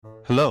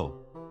Hello,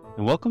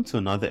 and welcome to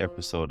another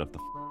episode of the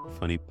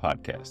Funny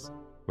Podcast,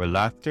 where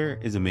laughter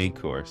is a main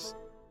course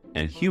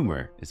and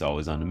humor is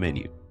always on the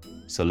menu.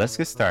 So let's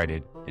get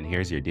started, and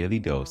here's your daily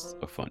dose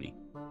of funny.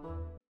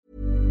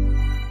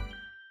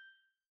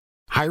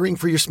 Hiring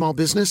for your small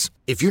business?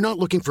 If you're not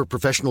looking for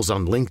professionals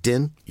on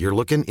LinkedIn, you're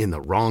looking in the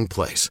wrong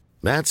place.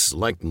 That's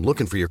like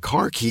looking for your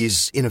car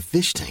keys in a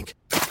fish tank.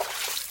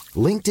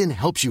 LinkedIn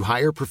helps you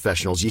hire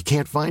professionals you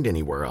can't find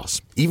anywhere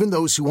else, even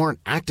those who aren't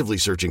actively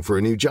searching for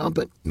a new job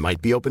but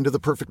might be open to the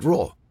perfect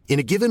role. In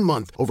a given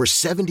month, over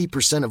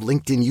 70% of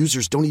LinkedIn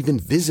users don't even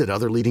visit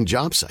other leading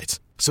job sites.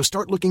 So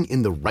start looking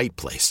in the right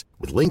place.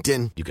 With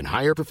LinkedIn, you can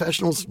hire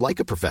professionals like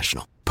a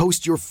professional.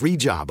 Post your free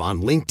job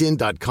on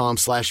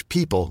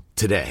linkedin.com/people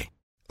today.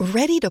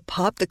 Ready to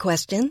pop the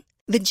question?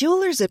 The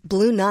jewelers at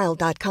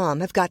BlueNile.com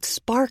have got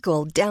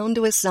sparkle down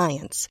to a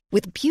science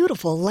with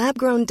beautiful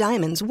lab-grown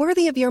diamonds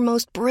worthy of your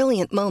most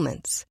brilliant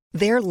moments.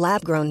 Their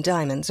lab-grown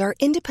diamonds are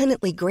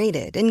independently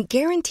graded and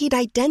guaranteed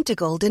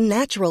identical to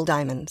natural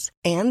diamonds,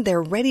 and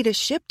they're ready to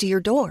ship to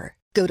your door.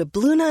 Go to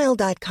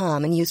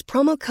BlueNile.com and use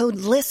promo code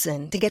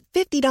LISTEN to get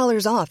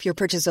 $50 off your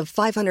purchase of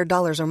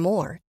 $500 or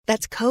more.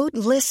 That's code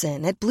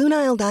LISTEN at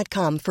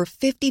BlueNile.com for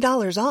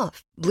 $50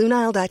 off.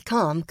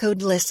 BlueNile.com,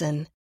 code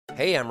LISTEN.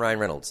 Hey, I'm Ryan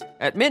Reynolds.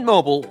 At Mint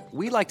Mobile,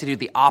 we like to do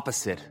the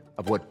opposite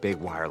of what Big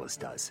Wireless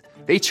does.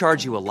 They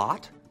charge you a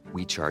lot,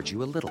 we charge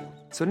you a little.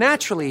 So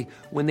naturally,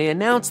 when they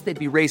announced they'd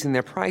be raising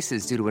their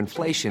prices due to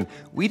inflation,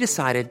 we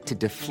decided to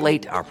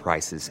deflate our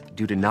prices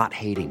due to not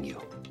hating you.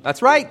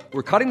 That's right.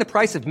 We're cutting the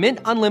price of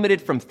Mint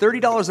Unlimited from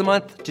 $30 a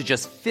month to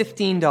just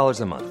 $15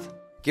 a month.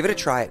 Give it a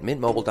try at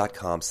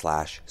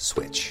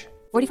mintmobile.com/switch.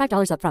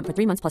 $45 up front for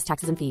 3 months plus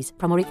taxes and fees.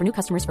 Promo rate for new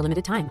customers for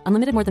limited time.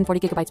 Unlimited more than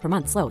 40 gigabytes per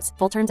month. Slows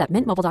full terms at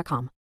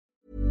mintmobile.com.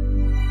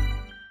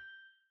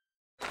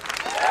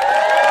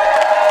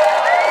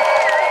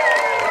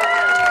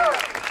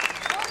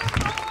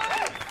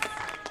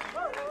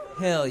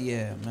 Hell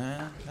yeah,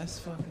 man. That's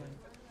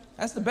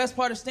the best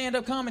part of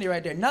stand-up comedy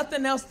right there.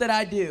 Nothing else that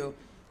I do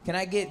can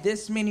I get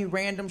this many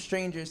random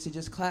strangers to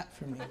just clap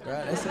for me,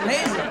 bro. That's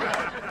amazing.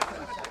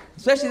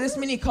 Especially this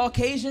many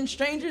Caucasian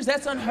strangers,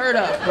 that's unheard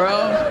of, bro.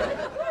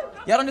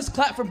 Y'all don't just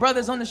clap for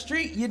brothers on the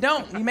street. You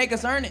don't. You make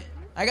us earn it.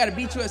 I gotta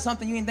beat you at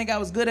something you didn't think I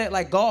was good at,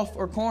 like golf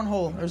or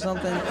cornhole or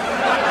something.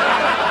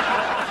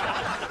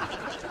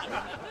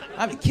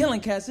 I be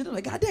killing cats. They're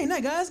like, God dang,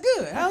 that guy's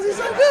good. How's he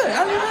so good?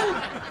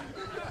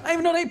 I didn't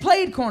even know they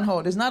played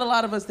cornhole. There's not a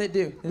lot of us that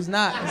do. There's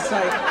not. It's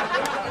like,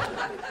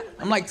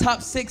 I'm like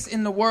top 6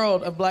 in the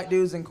world of black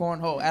dudes in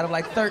cornhole out of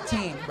like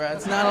 13, bro.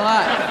 It's not a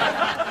lot.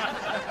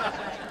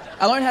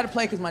 I learned how to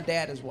play because my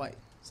dad is white.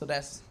 So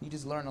you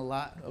just learn a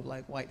lot of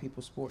like white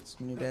people's sports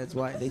when your dad's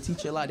white. They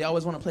teach you a lot. They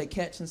always want to play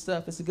catch and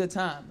stuff. It's a good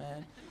time,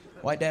 man.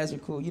 White dads are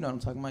cool. You know what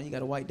I'm talking about. You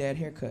got a white dad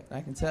haircut.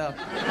 I can tell.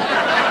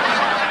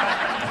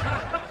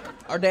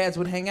 Our dads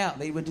would hang out.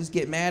 They would just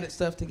get mad at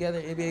stuff together.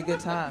 It'd be a good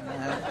time,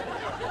 man.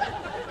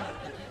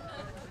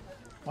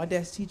 White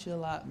dads teach you a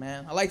lot,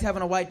 man. I liked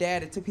having a white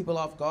dad. It took people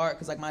off guard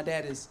because like my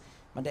dad's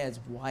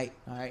white.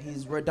 All right,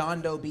 he's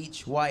Redondo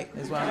Beach white.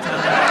 Is what I'm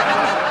telling you.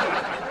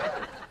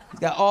 He's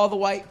got all the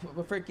white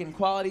freaking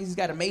qualities. He's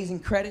got amazing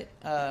credit.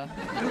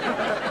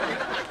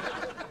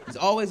 He's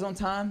always on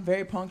time,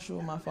 very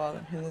punctual, my father.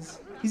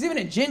 He's even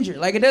a ginger.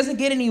 Like, it doesn't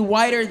get any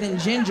whiter than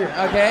ginger,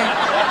 okay?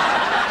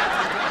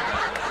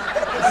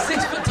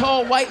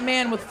 6-foot-tall white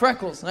man with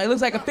freckles. Like, he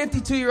looks like a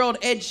 52-year-old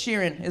Ed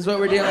Sheeran is what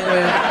we're dealing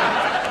with.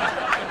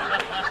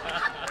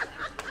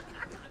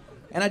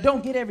 And I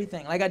don't get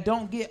everything. Like, I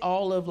don't get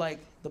all of, like,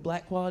 the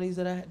black qualities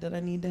that I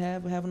need to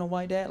have having a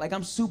white dad. Like,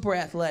 I'm super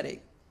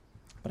athletic,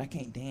 but I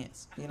can't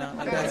dance, you know?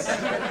 Like,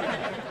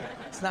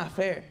 it's not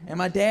fair. And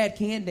my dad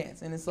can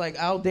dance, and it's like,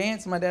 I'll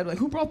dance, and my dad like,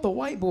 who brought the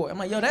white boy? I'm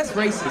like, yo, that's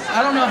racist.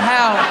 I don't know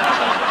how.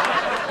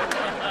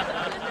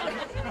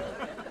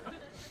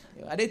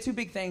 Yo, I did 2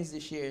 big things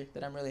this year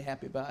that I'm really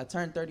happy about. I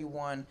turned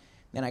 31,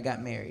 then I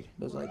got married.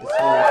 Those were like the 2.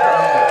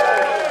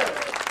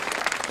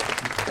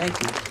 Thank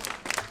you.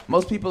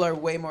 Most people are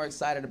way more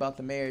excited about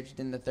the marriage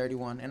than the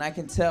 31, and I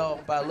can tell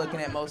by looking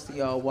at most of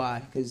y'all why,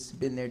 because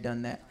been there,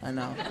 done that. I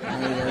know.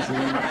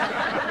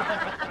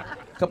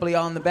 A couple of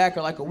y'all in the back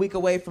are like a week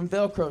away from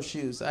Velcro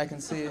shoes. I can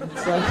see it.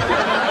 It's like...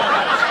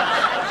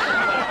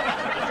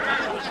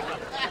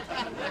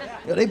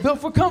 Yo, they built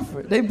for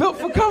comfort. My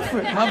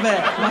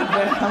bad.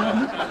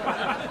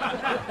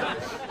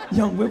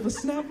 Young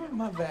whippersnapper?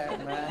 My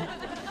bad, man.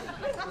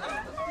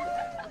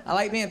 I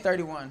like being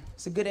 31.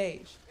 It's a good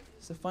age.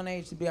 It's a fun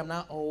age to be. I'm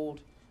not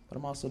old, but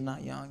I'm also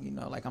not young, you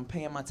know. Like, I'm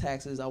paying my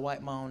taxes. I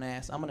wipe my own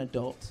ass. I'm an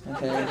adult,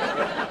 okay?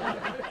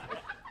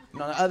 You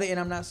know, on the other end,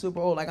 I'm not super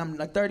old. Like, I'm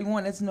like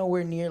 31. That's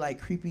nowhere near, like,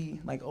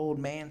 creepy, like, old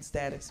man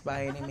status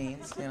by any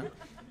means, you know.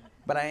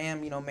 But I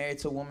am, you know, married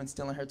to a woman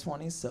still in her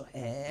 20s, so,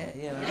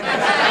 you know.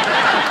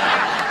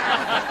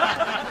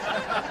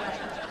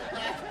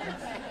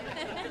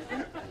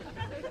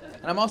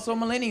 And I'm also a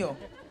millennial.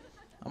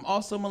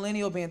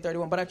 Being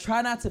 31, but I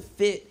try not to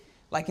fit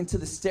like into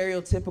the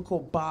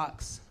stereotypical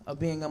box of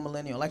being a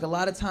millennial. Like, a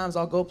lot of times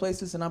I'll go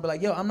places and I'll be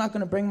like, yo, I'm not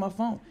gonna bring my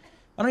phone.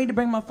 I don't need to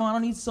bring my phone. I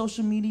don't need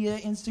social media,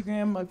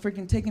 Instagram, like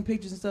freaking taking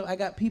pictures and stuff. I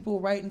got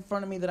people right in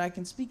front of me that I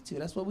can speak to.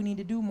 That's what we need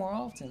to do more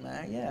often,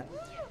 man. Yeah.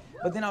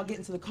 But then I'll get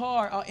into the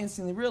car. I'll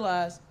instantly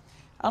realize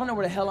I don't know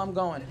where the hell I'm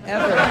going,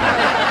 ever.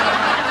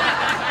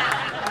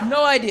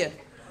 No idea.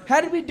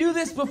 How did we do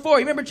this before?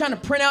 You remember trying to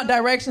print out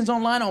directions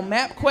online on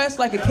MapQuest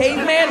like a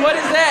caveman? What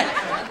is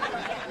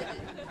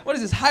that? What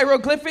is this,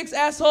 hieroglyphics,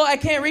 asshole? I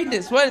can't read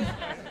this. What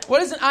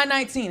is an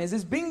I-19? Is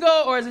this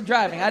bingo or is it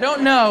driving? I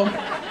don't know.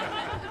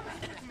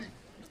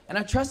 And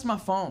I trust my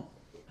phone.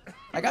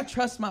 Like, I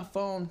trust my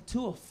phone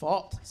to a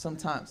fault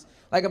sometimes.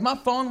 Like, if my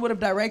phone would have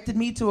directed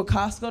me to a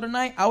Costco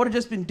tonight, I would have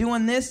just been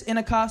doing this in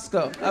a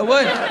Costco. I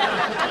would.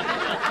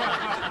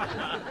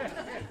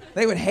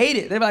 They would hate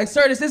it. They'd be like,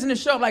 sir, this isn't a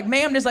show. I'm like,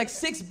 ma'am, there's like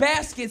 6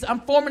 baskets. I'm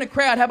forming a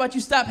crowd. How about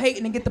you stop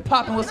hating and get the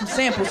popping with some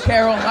samples,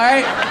 Carol, all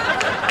right?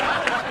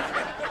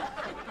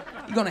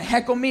 You gonna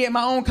heckle me at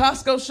my own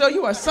Costco show?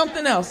 You are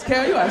something else,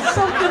 Carol. You are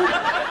something.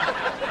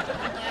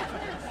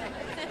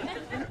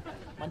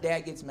 My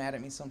dad gets mad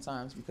at me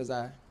sometimes because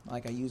I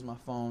use my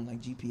phone,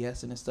 like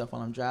GPS and stuff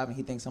while I'm driving.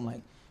 He thinks I'm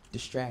like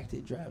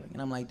distracted driving.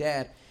 And I'm like,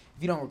 Dad,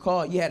 if you don't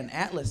recall, you had an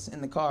atlas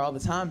in the car all the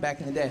time back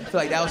in the day. I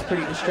feel like that was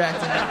pretty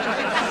distracting.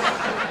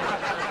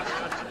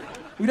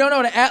 If you don't know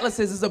what an atlas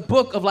is, it's a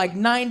book of like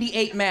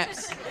 98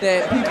 maps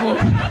that people...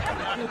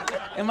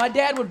 And my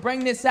dad would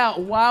bring this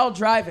out while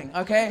driving,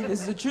 okay?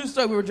 This is a true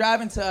story. We were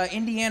driving to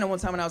Indiana one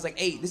time when I was like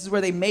 8. This is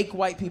where they make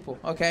white people,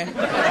 okay?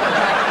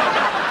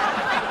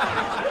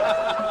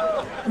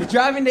 We're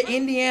driving to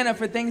Indiana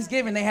for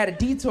Thanksgiving. They had a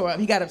detour.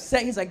 He got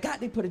upset. He's like, God,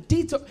 they put a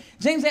detour.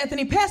 James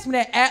Anthony, pass me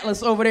that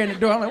atlas over there in the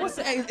door. I'm like, what's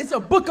that? It's a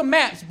book of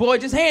maps, boy.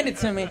 Just hand it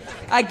to me.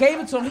 I gave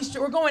it to him.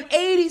 We're going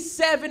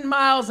 87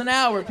 miles an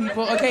hour,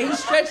 people. Okay, he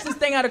stretched this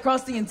thing out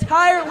across the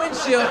entire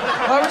windshield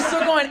while we're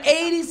still going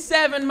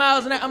 87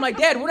 miles an hour. I'm like,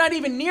 Dad, we're not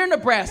even near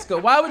Nebraska.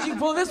 Why would you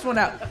pull this one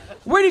out?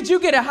 Where did you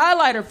get a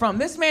highlighter from?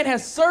 This man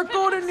has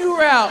circled a new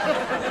route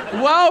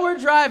while we're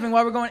driving,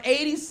 while we're going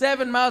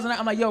 87 miles an hour.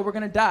 I'm like, yo, we're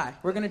going to die.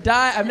 We're going to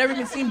die. I've never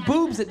even seen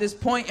boobs at this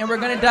point, and we're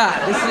going to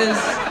die. This is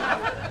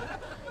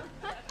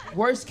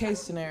worst case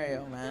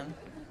scenario, man.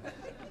 I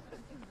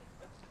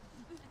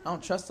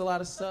don't trust a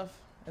lot of stuff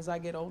as I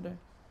get older.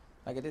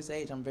 Like at this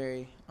age, I'm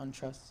very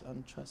untrusting?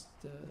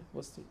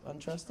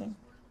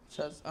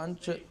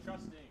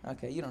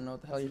 Okay, you don't know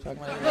what the hell you're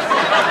talking about.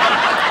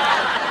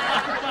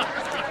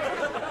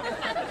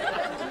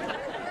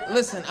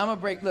 Listen, I'm a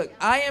break. Look,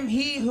 I am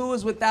he who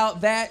is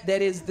without that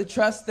is the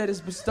trust that is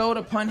bestowed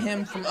upon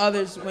him from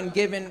others when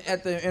given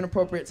at the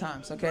inappropriate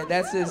times, okay?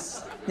 That's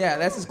as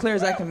clear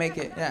as I can make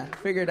it. Yeah,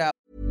 figure it out.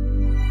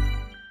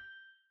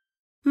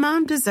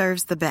 Mom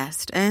deserves the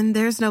best, and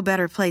there's no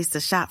better place to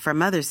shop for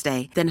Mother's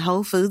Day than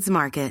Whole Foods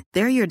Market.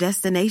 They're your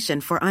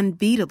destination for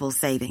unbeatable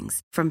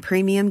savings, from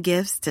premium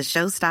gifts to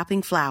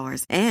show-stopping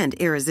flowers and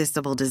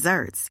irresistible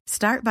desserts.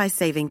 Start by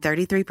saving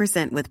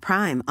 33% with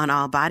Prime on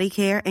all body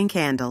care and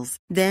candles.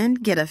 Then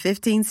get a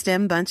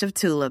 15-stem bunch of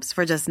tulips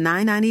for just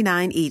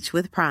 $9.99 each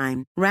with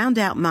Prime. Round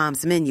out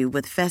Mom's menu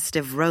with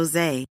festive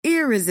rosé,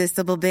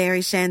 irresistible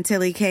berry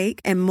chantilly cake,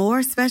 and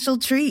more special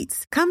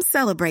treats. Come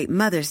celebrate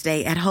Mother's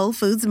Day at Whole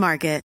Foods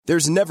Market.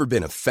 There's never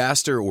been a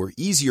faster or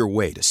easier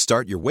way to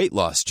start your weight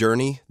loss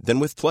journey than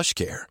with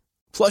PlushCare.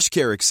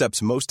 PlushCare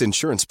accepts most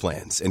insurance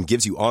plans and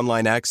gives you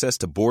online access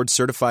to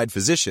board-certified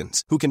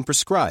physicians who can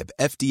prescribe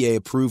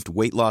FDA-approved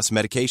weight loss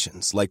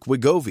medications like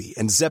Wegovy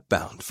and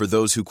Zepbound for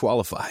those who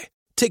qualify.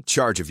 Take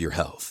charge of your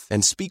health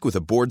and speak with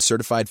a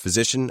board-certified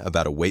physician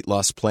about a weight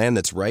loss plan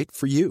that's right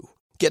for you.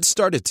 Get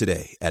started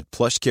today at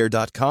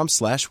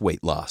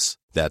plushcare.com/weight loss.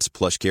 That's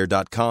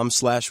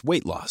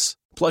plushcare.com/weight loss.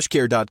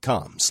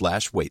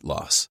 plushcare.com/weight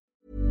loss.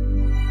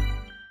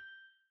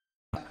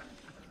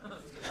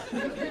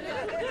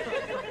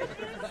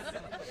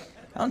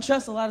 I don't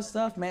trust a lot of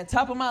stuff, man.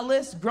 Top of my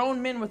list,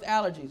 grown men with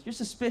allergies. You're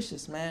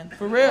suspicious, man.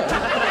 For real.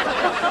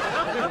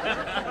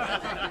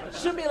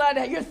 Shouldn't be allowed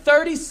to have. You're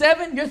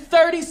 37? You're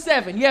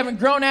 37. You haven't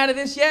grown out of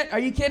this yet? Are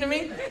you kidding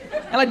me?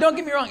 And like, don't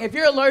get me wrong. If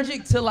you're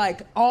allergic to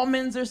like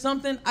almonds or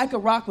something, I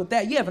could rock with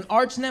that. You have an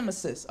arch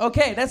nemesis.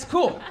 Okay, that's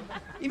cool.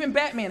 Even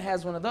Batman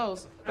has one of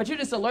those. But you're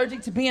just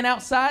allergic to being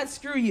outside?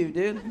 Screw you,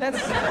 dude. We're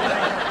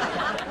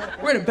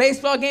at a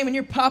baseball game and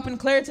you're popping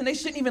Claritin. They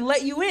shouldn't even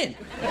let you in.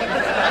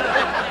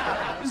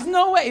 There's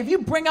no way. If you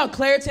bring out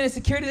Claritin and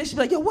security, they should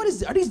be like, yo, what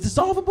is it? Are these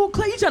dissolvable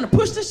Claritin? You trying to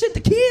push this shit to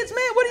kids,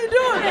 man? What are you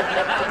doing?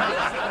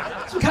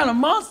 Some kind of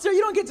monster?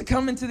 You don't get to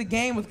come into the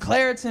game with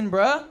Claritin,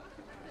 bruh.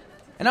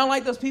 And I don't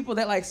like those people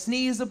that like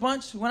sneeze a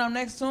bunch when I'm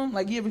next to them.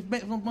 Like, you ever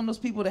been one of those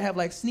people that have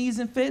like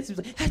sneezing fits? He's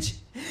like, hatch,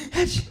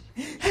 hatch,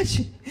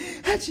 hatch,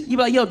 hatch. You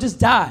be like, yo, just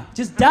die.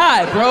 Just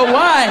die, bro.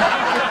 Why?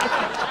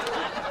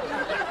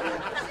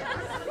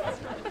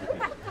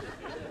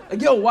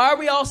 Like, yo, why are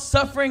we all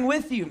suffering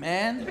with you,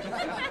 man?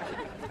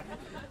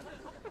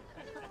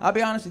 I'll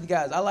be honest with you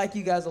guys. I like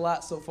you guys a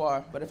lot so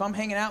far. But if I'm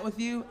hanging out with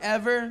you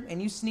ever and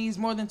you sneeze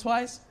more than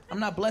twice, I'm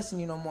not blessing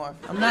you no more.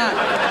 I'm not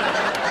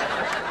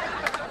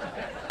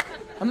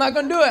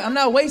gonna do it. I'm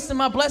not wasting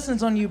my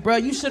blessings on you, bro.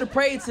 You should have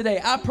prayed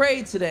today. I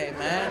prayed today,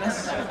 man.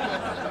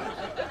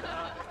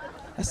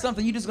 That's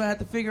something you just gonna have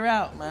to figure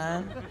out,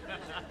 man.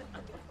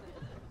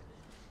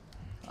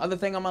 Other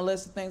thing on my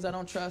list of things I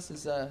don't trust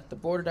is the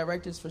board of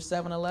directors for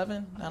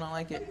 7-Eleven. I don't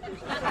like it.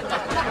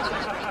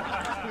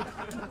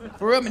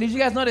 For real, did you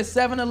guys know that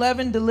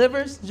 7-Eleven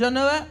delivers? Did y'all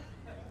know that?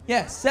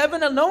 Yeah,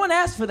 no one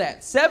asked for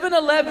that.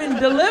 7-Eleven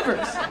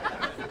delivers.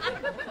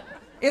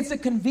 It's a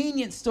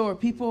convenience store,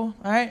 people,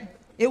 all right?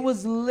 It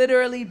was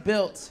literally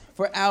built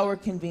for our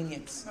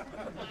convenience.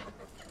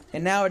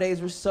 And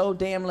nowadays, we're so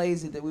damn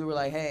lazy that we were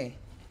like, hey,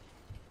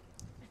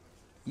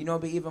 you know,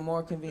 it'd be even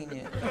more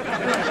convenient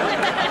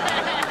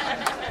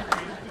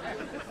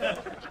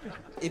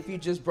if you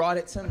just brought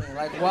it to me.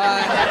 Like, why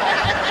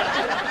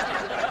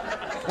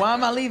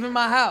am I leaving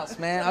my house,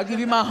 man? I'll give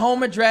you my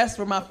home address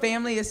where my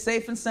family is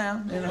safe and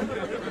sound, you know?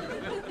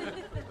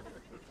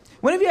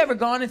 When have you ever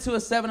gone into a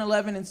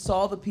 7-Eleven and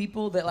saw the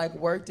people that, like,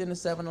 worked in the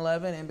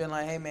 7-Eleven and been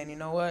like, hey, man, you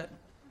know what?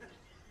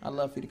 I'd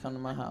love for you to come to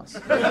my house.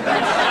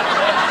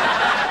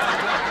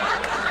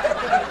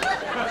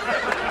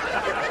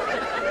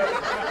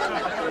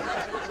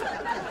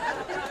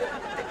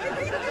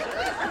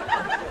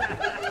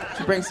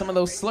 Bring some of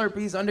those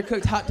Slurpees,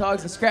 undercooked hot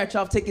dogs, and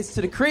scratch-off tickets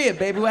to the crib,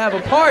 baby. We'll have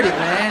a party,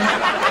 man.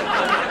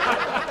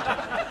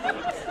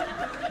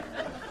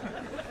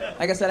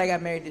 Like I said, I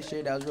got married this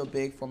year. That was real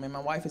big for me. My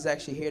wife is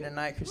actually here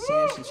tonight,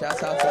 Christina. She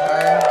shouts out to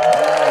her.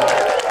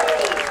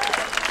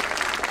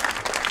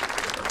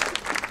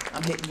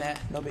 I'm hitting that.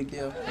 No big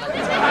deal.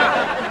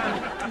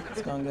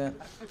 It's going good.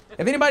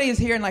 If anybody is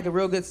here in like a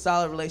real good,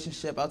 solid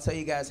relationship, I'll tell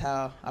you guys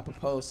how I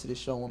proposed to this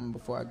show woman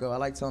before I go. I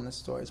like telling this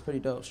story. It's pretty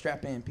dope.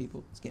 Strap in,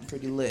 people. It's getting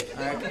pretty lit.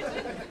 All right.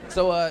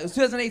 So it was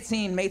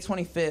 2018, May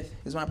 25th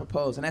is when I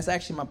proposed, and that's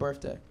actually my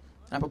birthday.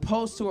 And I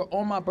proposed to her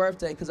on my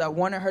birthday because I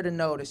wanted her to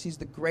know that she's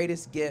the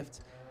greatest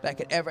gift that I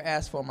could ever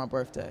ask for on my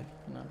birthday.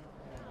 You know?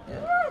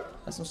 Yeah.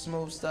 That's some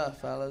smooth stuff,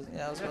 fellas.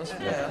 Yeah,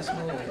 that's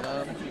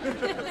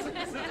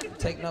smooth.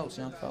 Take notes,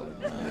 young fellas.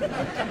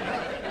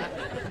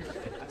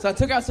 So I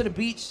took her out to the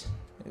beach.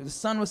 The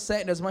sun was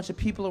setting. There was a bunch of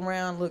people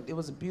around. Look, it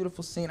was a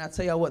beautiful scene. I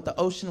tell y'all what, the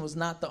ocean was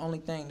not the only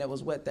thing that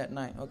was wet that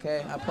night,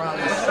 okay? I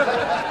promise.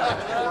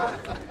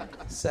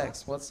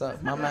 Sex, what's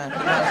up? My man.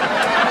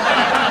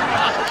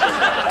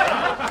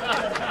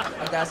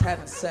 You guys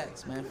having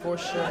sex, man, for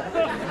sure.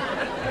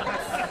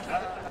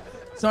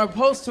 So I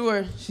proposed to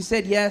her. She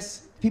said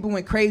yes. People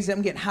went crazy.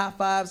 I'm getting high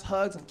fives,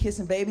 hugs, I'm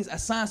kissing babies. I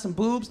signed some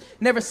boobs.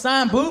 Never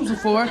signed boobs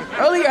before.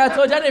 Earlier I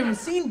told you I'd never even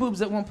seen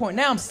boobs at one point.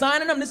 Now I'm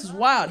signing them. This is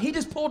wild. He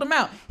just pulled them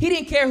out. He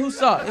didn't care who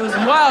saw it. It was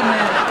wild,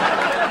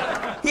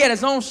 man. He had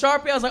his own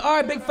Sharpie. I was like, all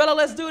right, big fella,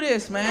 let's do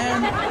this,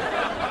 man.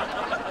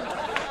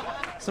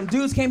 Some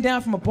dudes came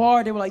down from a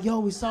bar. They were like, yo,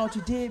 we saw what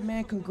you did,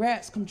 man.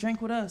 Congrats. Come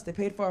drink with us. They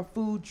paid for our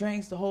food,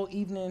 drinks, the whole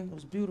evening. It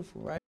was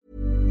beautiful, right?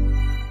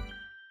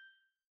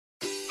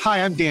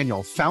 Hi, I'm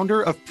Daniel,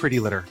 founder of Pretty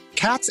Litter.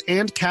 Cats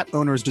and cat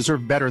owners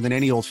deserve better than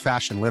any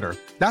old-fashioned litter.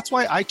 That's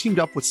why I teamed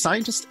up with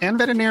scientists and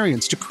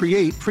veterinarians to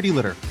create Pretty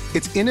Litter.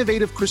 Its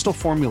innovative crystal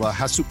formula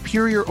has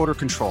superior odor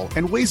control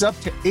and weighs up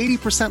to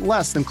 80%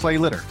 less than clay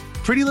litter.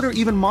 Pretty Litter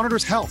even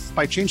monitors health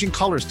by changing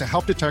colors to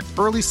help detect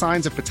early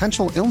signs of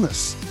potential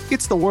illness.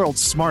 It's the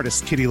world's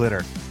smartest kitty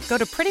litter. Go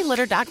to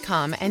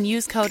prettylitter.com and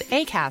use code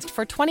ACAST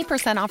for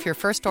 20% off your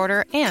first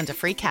order and a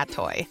free cat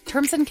toy.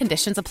 Terms and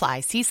conditions apply.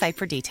 See site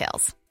for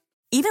details.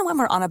 Even when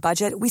we're on a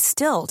budget, we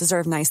still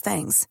deserve nice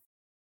things.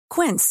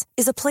 Quince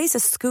is a place to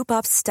scoop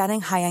up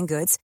stunning high-end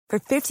goods for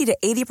 50 to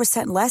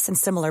 80% less than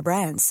similar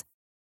brands.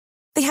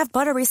 They have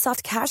buttery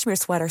soft cashmere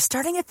sweaters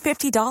starting at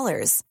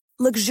 $50,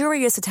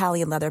 luxurious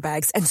Italian leather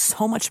bags, and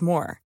so much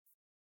more.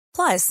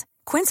 Plus,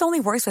 Quince only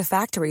works with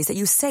factories that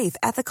use safe,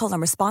 ethical, and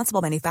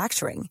responsible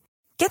manufacturing.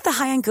 Get the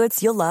high-end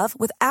goods you'll love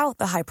without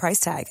the high price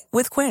tag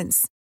with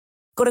Quince.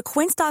 Go to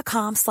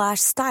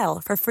quince.com/style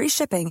for free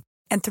shipping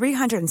and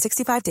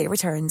 365-day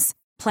returns.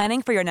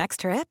 Planning for your next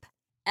trip?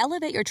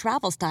 Elevate your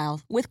travel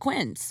style with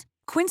Quince.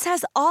 Quince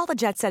has all the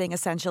jet-setting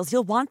essentials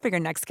you'll want for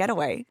your next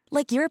getaway,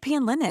 like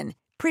European linen,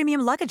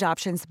 premium luggage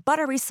options,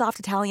 buttery soft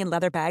Italian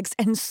leather bags,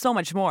 and so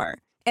much more.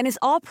 And is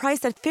all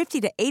priced at 50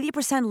 to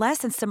 80% less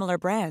than similar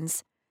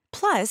brands.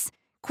 Plus,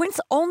 Quince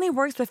only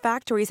works with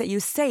factories that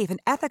use safe and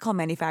ethical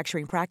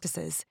manufacturing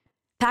practices.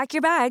 Pack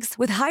your bags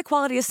with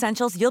high-quality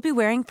essentials you'll be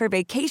wearing for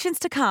vacations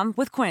to come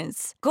with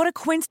Quince. Go to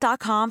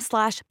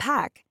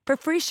quince.com/pack for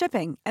free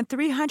shipping and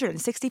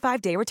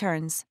 365-day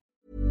returns.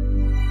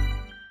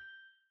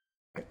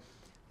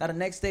 Now, the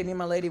next day, me and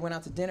my lady went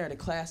out to dinner at a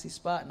classy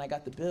spot, and I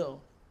got the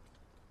bill.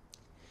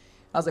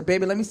 I was like,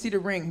 baby, let me see the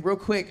ring real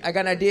quick. I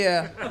got an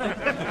idea.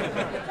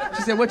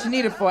 She said, what you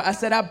need it for? I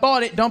said, I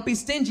bought it. Don't be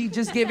stingy.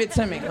 Just give it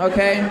to me,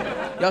 okay?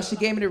 Y'all, she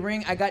gave me the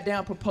ring. I got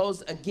down,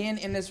 proposed again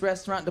in this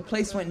restaurant. The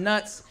place went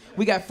nuts.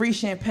 We got free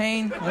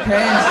champagne,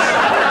 okay?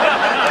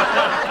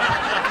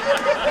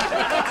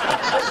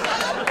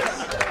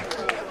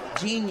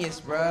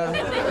 Genius, bro.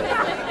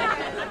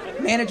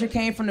 Manager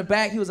came from the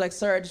back. He was like,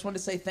 sir, I just wanted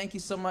to say thank you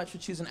so much for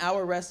choosing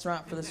our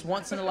restaurant for this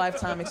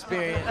once-in-a-lifetime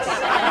experience.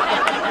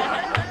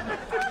 I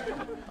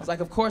was like,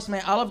 of course,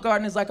 man. Olive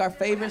Garden is like our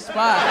favorite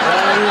spot.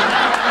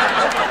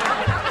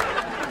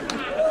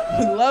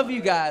 Love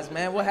you guys,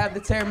 man. We'll have the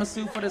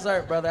tiramisu for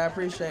dessert, brother. I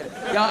appreciate it.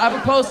 Y'all, I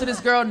proposed to this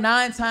girl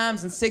 9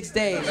 times in 6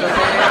 days, okay?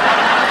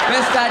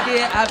 Best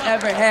idea I've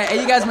ever had.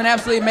 Hey, you guys have been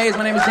absolutely amazing.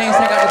 My name is James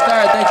Hancock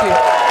III. Thank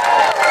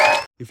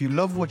you. If you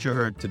love what you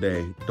heard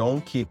today,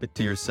 don't keep it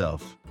to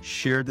yourself.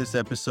 Share this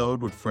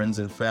episode with friends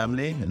and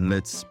family, and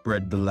let's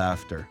spread the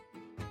laughter.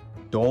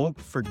 Don't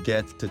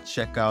forget to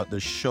check out the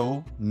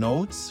show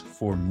notes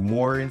for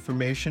more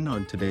information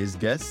on today's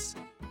guests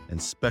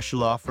and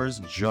special offers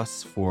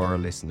just for our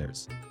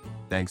listeners.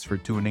 Thanks for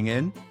tuning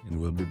in, and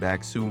we'll be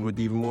back soon with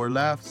even more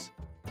laughs.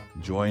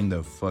 Join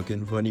the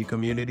fucking funny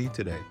community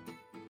today.